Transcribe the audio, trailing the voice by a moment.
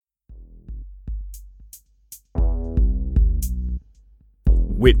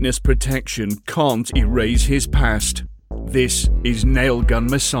Witness protection can't erase his past. This is Nailgun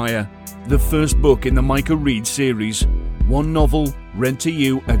Messiah, the first book in the Micah Reed series. One novel read to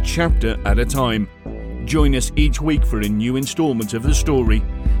you a chapter at a time. Join us each week for a new installment of the story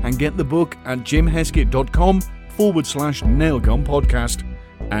and get the book at jimheskett.com/Nailgun podcast.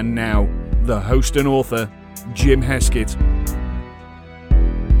 And now, the host and author, Jim Heskett.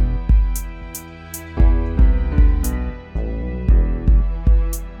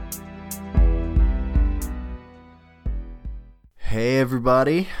 Hey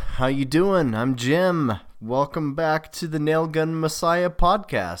everybody, how you doing? I'm Jim. Welcome back to the Nailgun Messiah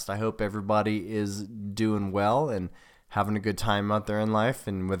podcast. I hope everybody is doing well and having a good time out there in life,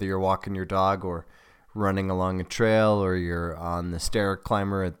 and whether you're walking your dog or running along a trail, or you're on the stair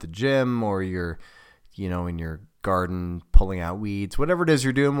climber at the gym, or you're, in your garden pulling out weeds, whatever it is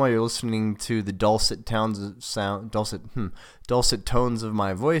you're doing while you're listening to the dulcet tones of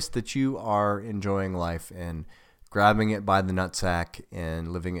my voice, that you are enjoying life and grabbing it by the nutsack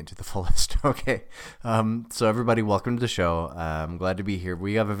and living it to the fullest. Okay. So everybody, welcome to the show. I'm glad to be here.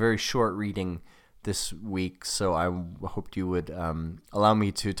 We have a very short reading this week, so I hoped you would allow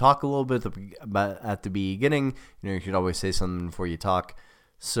me to talk a little bit about at the beginning. You should always say something before you talk.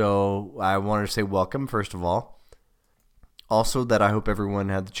 So I wanted to say welcome, first of all. Also, that I hope everyone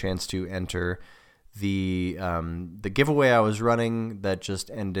had the chance to enter the giveaway I was running that just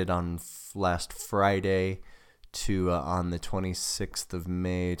ended on last Friday, on the 26th of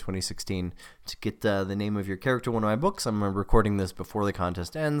May 2016, to get the name of your character in one of my books. I'm recording this before the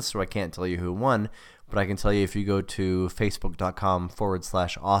contest ends, so I can't tell you who won, but I can tell you if you go to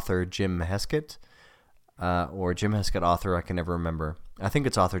facebook.com/author Jim Heskett, or Jim Heskett author, I can never remember. I think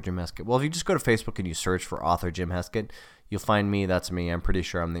it's author Jim Heskett. Well, if you just go to Facebook and you search for author Jim Heskett, you'll find me. That's me. I'm pretty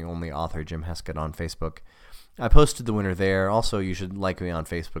sure I'm the only author Jim Heskett on Facebook. I posted the winner there. Also, you should like me on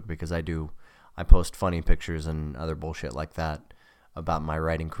Facebook because I post funny pictures and other bullshit like that about my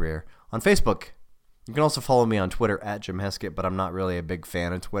writing career on Facebook. You can also follow me on Twitter at Jim Heskett, but I'm not really a big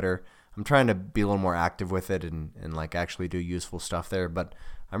fan of Twitter. I'm trying to be a little more active with it and like actually do useful stuff there, but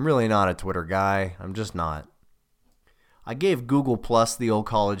I'm really not a Twitter guy. I'm just not. I gave Google Plus the old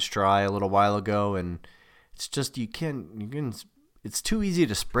college try a little while ago, and it's just it's too easy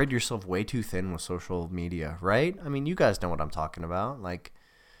to spread yourself way too thin with social media, right? I mean, you guys know what I'm talking about. Like,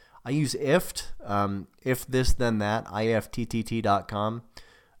 I use IFT, if this then that, IFTTT.com,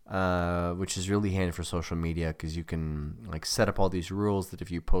 which is really handy for social media because you can like set up all these rules that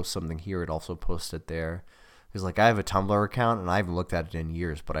if you post something here, it also posts it there. Because like I have a Tumblr account and I haven't looked at it in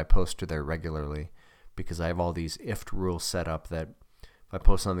years, but I post to there regularly because I have all these IFT rules set up that if I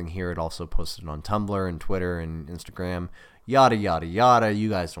post something here, it also posts it on Tumblr and Twitter and Instagram, yada, yada, yada. You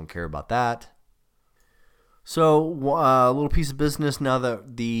guys don't care about that. So a little piece of business now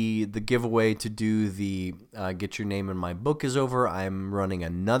that the giveaway to do the get your name in my book is over. I'm running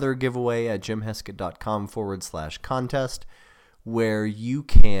another giveaway at jimheskett.com/contest where you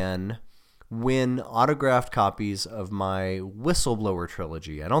can win autographed copies of my Whistleblower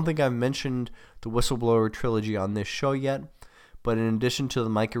trilogy. I don't think I've mentioned the Whistleblower trilogy on this show yet, but in addition to the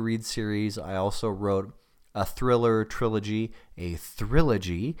Micah Reed series, I also wrote a thriller trilogy, a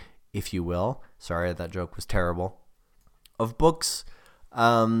thrilogy, if you will. Sorry, that joke was terrible. Of books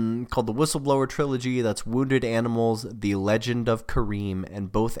called the Whistleblower Trilogy. That's Wounded Animals, The Legend of Kareem,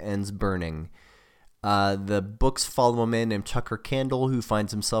 and Both Ends Burning. The books follow a man named Tucker Candle who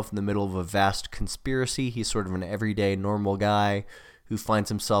finds himself in the middle of a vast conspiracy. He's sort of an everyday normal guy who finds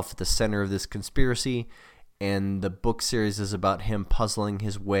himself at the center of this conspiracy, and the book series is about him puzzling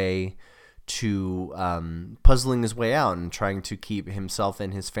his way out and trying to keep himself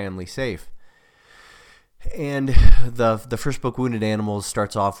and his family safe. And the first book, Wounded Animals,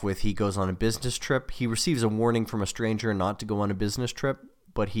 starts off with he goes on a business trip. He receives a warning from a stranger not to go on a business trip,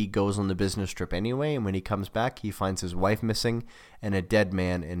 but he goes on the business trip anyway, and when he comes back, he finds his wife missing and a dead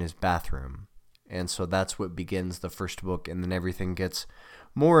man in his bathroom. And so that's what begins the first book, and then everything gets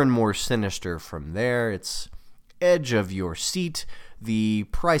more and more sinister from there. It's edge of your seat. The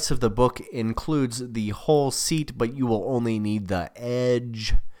price of the book includes the whole seat, but you will only need the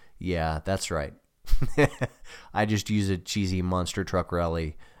edge. Yeah, that's right. I just use a cheesy monster truck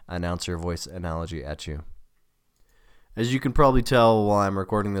rally announcer voice analogy at you. As you can probably tell while I'm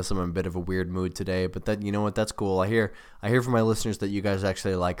recording this, I'm in a bit of a weird mood today, but that, you know what, that's cool. I hear from my listeners that you guys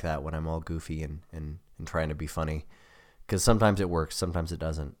actually like that when I'm all goofy and trying to be funny, because sometimes it works, sometimes it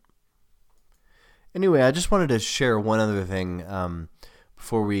doesn't. Anyway, I just wanted to share one other thing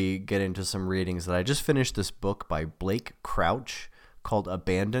before we get into some readings, that I just finished this book by Blake Crouch called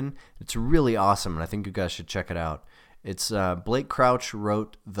Abandon. It's really awesome, and I think you guys should check it out. It's Blake Crouch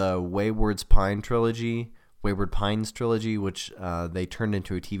wrote the Wayward Pines trilogy, which they turned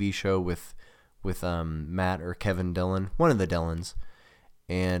into a TV show with Matt or Kevin Dillon, one of the Dillons,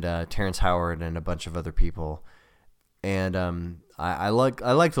 and Terrence Howard and a bunch of other people. And I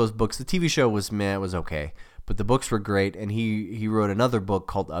like those books. The TV show was okay, but the books were great. And he wrote another book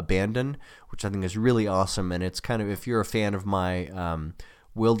called Abandon, which I think is really awesome. And it's kind of, if you're a fan of my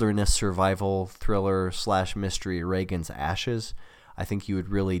wilderness survival thriller / mystery Reagan's Ashes, I think you would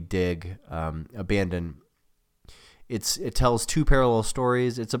really dig Abandon. It tells two parallel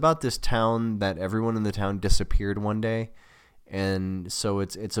stories. It's about this town that everyone in the town disappeared one day, and so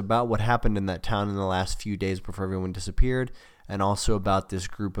it's about what happened in that town in the last few days before everyone disappeared, and also about this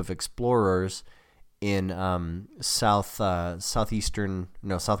group of explorers in southwestern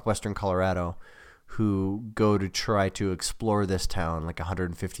Colorado, who go to try to explore this town like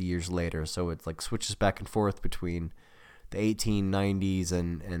 150 years later. So it like switches back and forth between the 1890s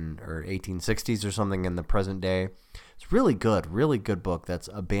or 1860s or something in the present day. It's really good book. That's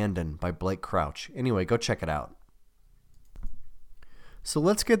Abandoned by Blake Crouch. Anyway, go check it out. So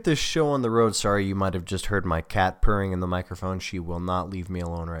let's get this show on the road. Sorry, you might have just heard my cat purring in the microphone. She will not leave me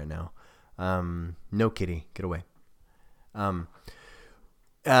alone right now. No, kitty, get away.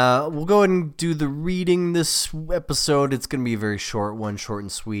 We'll go ahead and do the reading this episode. It's going to be a very short one, short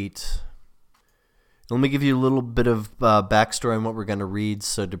and sweet. Let me give you a little bit of backstory on what we're going to read,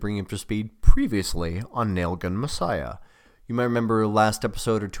 so to bring you up to speed. Previously on Nailgun Messiah. You might remember last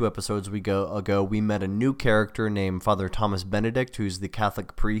episode or 2 episodes ago, we met a new character named Father Thomas Benedict, who's the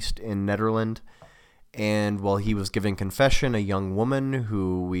Catholic priest in Netherlands. And while he was giving confession, a young woman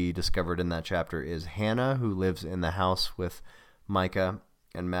who we discovered in that chapter is Hannah, who lives in the house with Micah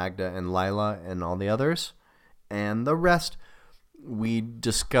and Magda and Lila and all the others. And the rest, we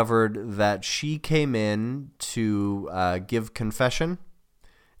discovered that she came in to give confession.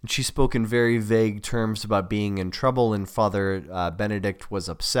 And she spoke in very vague terms about being in trouble, and Father Benedict was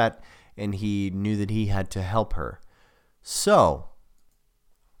upset, and he knew that he had to help her. So,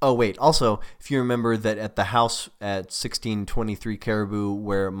 also, if you remember that at the house at 1623 Caribou,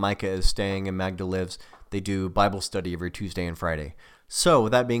 where Micah is staying and Magda lives, they do Bible study every Tuesday and Friday. So,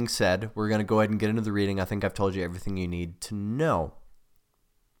 with that being said, we're going to go ahead and get into the reading. I think I've told you everything you need to know.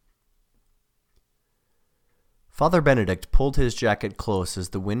 Father Benedict pulled his jacket close as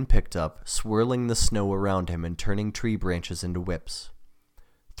the wind picked up, swirling the snow around him and turning tree branches into whips.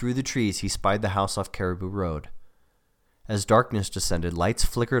 Through the trees he spied the house off Caribou Road. As darkness descended, lights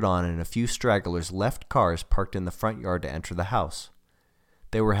flickered on and a few stragglers left cars parked in the front yard to enter the house.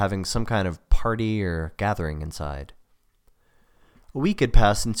 They were having some kind of party or gathering inside. A week had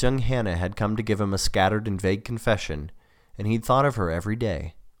passed since young Hannah had come to give him a scattered and vague confession, and he'd thought of her every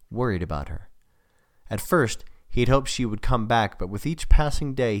day, worried about her. At first, he'd hoped she would come back, but with each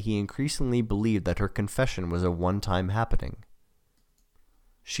passing day he increasingly believed that her confession was a one-time happening.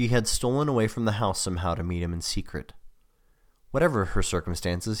 She had stolen away from the house somehow to meet him in secret. Whatever her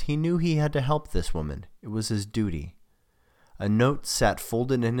circumstances, he knew he had to help this woman. It was his duty. A note sat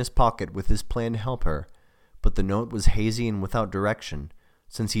folded in his pocket with his plan to help her, but the note was hazy and without direction,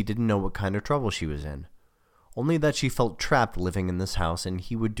 since he didn't know what kind of trouble she was in. Only that she felt trapped living in this house, and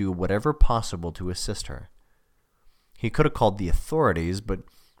he would do whatever possible to assist her. He could have called the authorities, but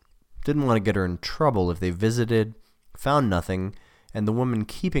didn't want to get her in trouble if they visited, found nothing, and the woman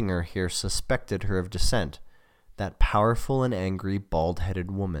keeping her here suspected her of dissent, that powerful and angry, bald-headed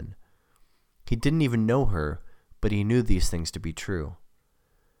woman. He didn't even know her, but he knew these things to be true.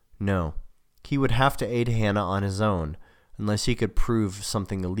 No, he would have to aid Hannah on his own, unless he could prove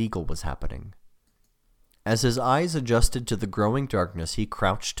something illegal was happening. As his eyes adjusted to the growing darkness, he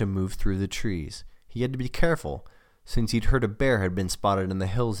crouched to move through the trees. He had to be careful, since he'd heard a bear had been spotted in the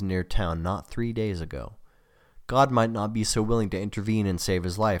hills near town not 3 days ago. God might not be so willing to intervene and save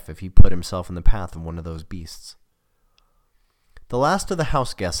his life if he put himself in the path of one of those beasts. The last of the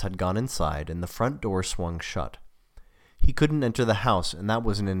house guests had gone inside, and the front door swung shut. He couldn't enter the house, and that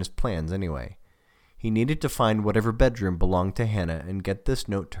wasn't in his plans anyway. He needed to find whatever bedroom belonged to Hannah and get this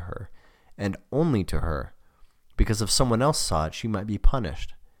note to her, and only to her, because if someone else saw it, she might be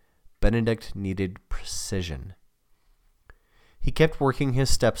punished. Benedict needed precision. He kept working his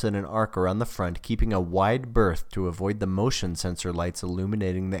steps in an arc around the front, keeping a wide berth to avoid the motion sensor lights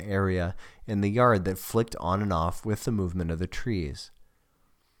illuminating the area in the yard that flicked on and off with the movement of the trees.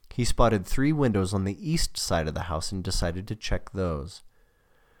 He spotted 3 windows on the east side of the house and decided to check those.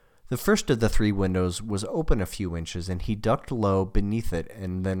 The first of the 3 windows was open a few inches, and he ducked low beneath it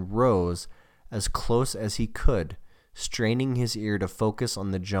and then rose as close as he could, straining his ear to focus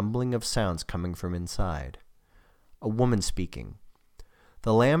on the jumbling of sounds coming from inside. a woman speaking.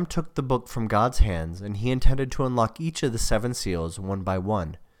 The Lamb took the book from God's hands, and he intended to unlock each of the 7 seals one by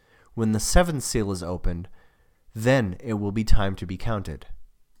one. When the 7th seal is opened, then it will be time to be counted.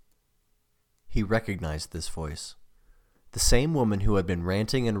 He recognized this voice. The same woman who had been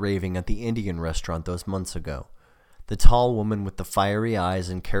ranting and raving at the Indian restaurant those months ago. The tall woman with the fiery eyes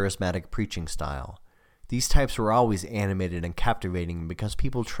and charismatic preaching style. These types were always animated and captivating because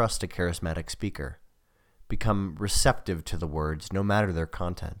people trust a charismatic speaker, become receptive to the words no matter their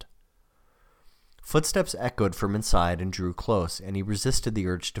content. Footsteps echoed from inside and drew close, and he resisted the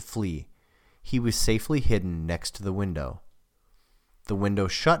urge to flee. He was safely hidden next to the window. The window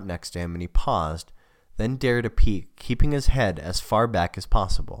shut next to him, and he paused, then dared a peek, keeping his head as far back as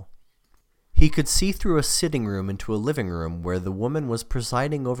possible. He could see through a sitting room into a living room where the woman was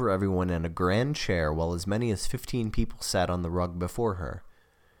presiding over everyone in a grand chair while as many as 15 people sat on the rug before her.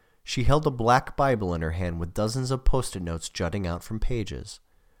 She held a black Bible in her hand with dozens of post-it notes jutting out from pages.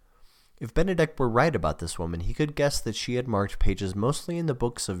 If Benedict were right about this woman, he could guess that she had marked pages mostly in the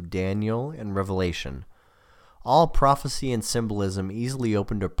books of Daniel and Revelation. All prophecy and symbolism easily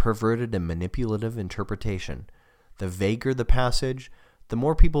open to perverted and manipulative interpretation. The vaguer the passage, the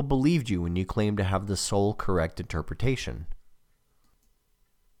more people believed you when you claimed to have the sole correct interpretation.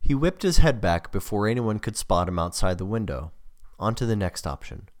 He whipped his head back before anyone could spot him outside the window. On to the next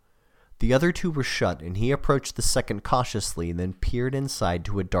option. The other 2 were shut, and he approached the second cautiously, then peered inside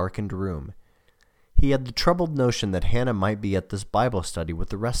to a darkened room. He had the troubled notion that Hannah might be at this Bible study with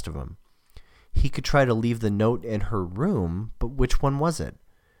the rest of them. He could try to leave the note in her room, but which one was it?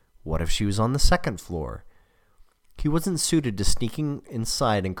 What if she was on the 2nd floor? He wasn't suited to sneaking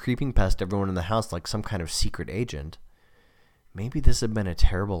inside and creeping past everyone in the house like some kind of secret agent. Maybe this had been a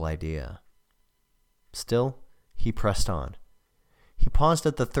terrible idea. Still, he pressed on. He paused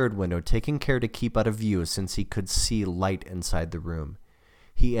at the 3rd window, taking care to keep out of view since he could see light inside the room.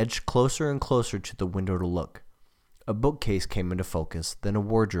 He edged closer and closer to the window to look. A bookcase came into focus, then a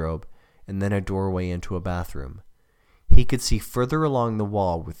wardrobe, and then a doorway into a bathroom. He could see further along the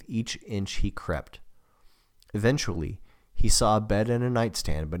wall with each inch he crept. Eventually, he saw a bed and a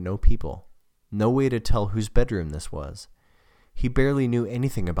nightstand, but no people. No way to tell whose bedroom this was. He barely knew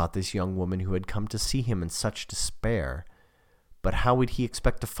anything about this young woman who had come to see him in such despair, but how would he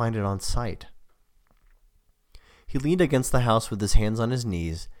expect to find it on sight? He leaned against the house with his hands on his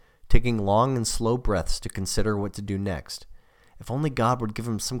knees, taking long and slow breaths to consider what to do next. If only God would give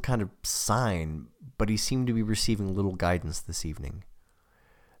him some kind of sign, but he seemed to be receiving little guidance this evening.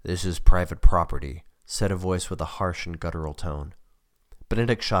 "This is private property," said a voice with a harsh and guttural tone.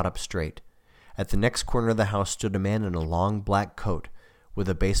 Benedict shot up straight. At the next corner of the house stood a man in a long black coat, with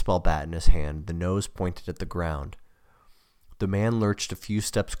a baseball bat in his hand, the nose pointed at the ground. The man lurched a few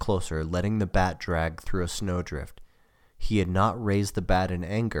steps closer, letting the bat drag through a snowdrift. He had not raised the bat in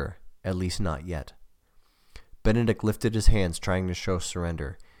anger, at least not yet. Benedict lifted his hands, trying to show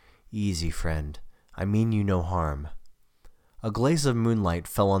surrender. "Easy, friend. I mean you no harm." A glaze of moonlight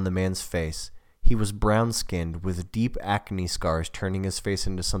fell on the man's face. He was brown-skinned, with deep acne scars turning his face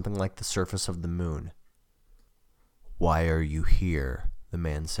into something like the surface of the moon. "Why are you here?" the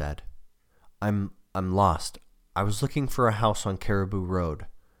man said. I'm lost. I was looking for a house on Caribou Road."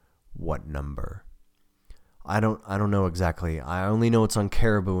 "What number?" I don't know exactly. I only know it's on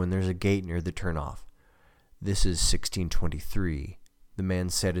Caribou and there's a gate near the turnoff." "This is 1623, the man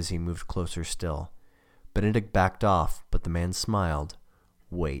said as he moved closer still. Benedict backed off, but the man smiled.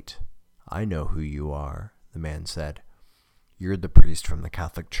 "Wait. I know who you are," the man said. "You're the priest from the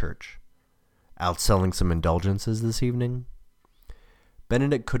Catholic Church. Out selling some indulgences this evening?"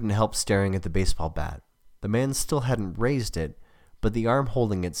 Benedict couldn't help staring at the baseball bat. The man still hadn't raised it, but the arm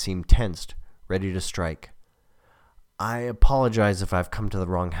holding it seemed tensed, ready to strike. "I apologize if I've come to the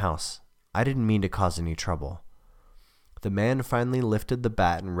wrong house. I didn't mean to cause any trouble." The man finally lifted the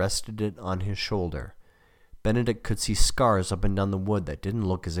bat and rested it on his shoulder. Benedict could see scars up and down the wood that didn't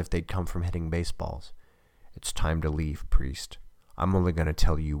look as if they'd come from hitting baseballs. "It's time to leave, priest. I'm only going to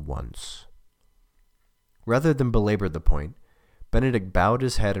tell you once." Rather than belabor the point, Benedict bowed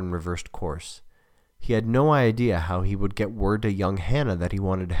his head and reversed course. He had no idea how he would get word to young Hannah that he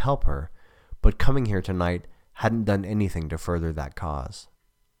wanted to help her, but coming here tonight hadn't done anything to further that cause.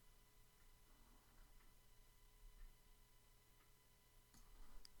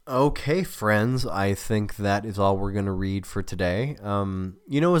 Okay, friends, I think that is all we're going to read for today.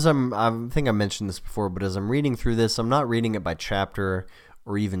 As I think I mentioned this before, but as I'm reading through this, I'm not reading it by chapter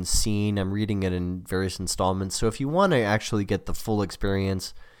or even scene. I'm reading it in various installments. So if you want to actually get the full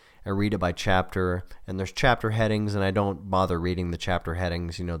experience and read it by chapter, and there's chapter headings, and I don't bother reading the chapter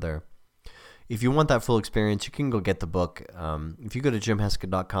headings, if you want that full experience, you can go get the book. If you go to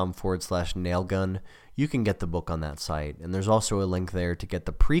jimheskett.com/nailgun, you can get the book on that site. And there's also a link there to get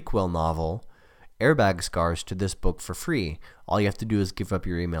the prequel novel, Airbag Scars, to this book for free. All you have to do is give up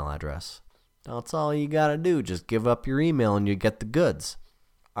your email address. That's all you got to do. Just give up your email and you get the goods.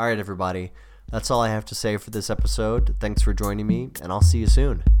 All right, everybody. That's all I have to say for this episode. Thanks for joining me, and I'll see you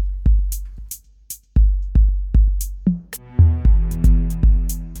soon.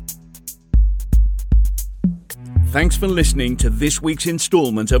 Thanks for listening to this week's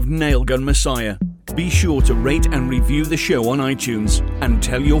installment of Nailgun Messiah. Be sure to rate and review the show on iTunes and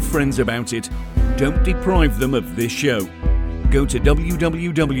tell your friends about it. Don't deprive them of this show. Go to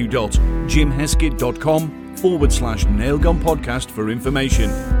www.jimheskett.com/Nailgun Podcast for information,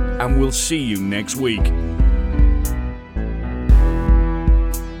 and we'll see you next week.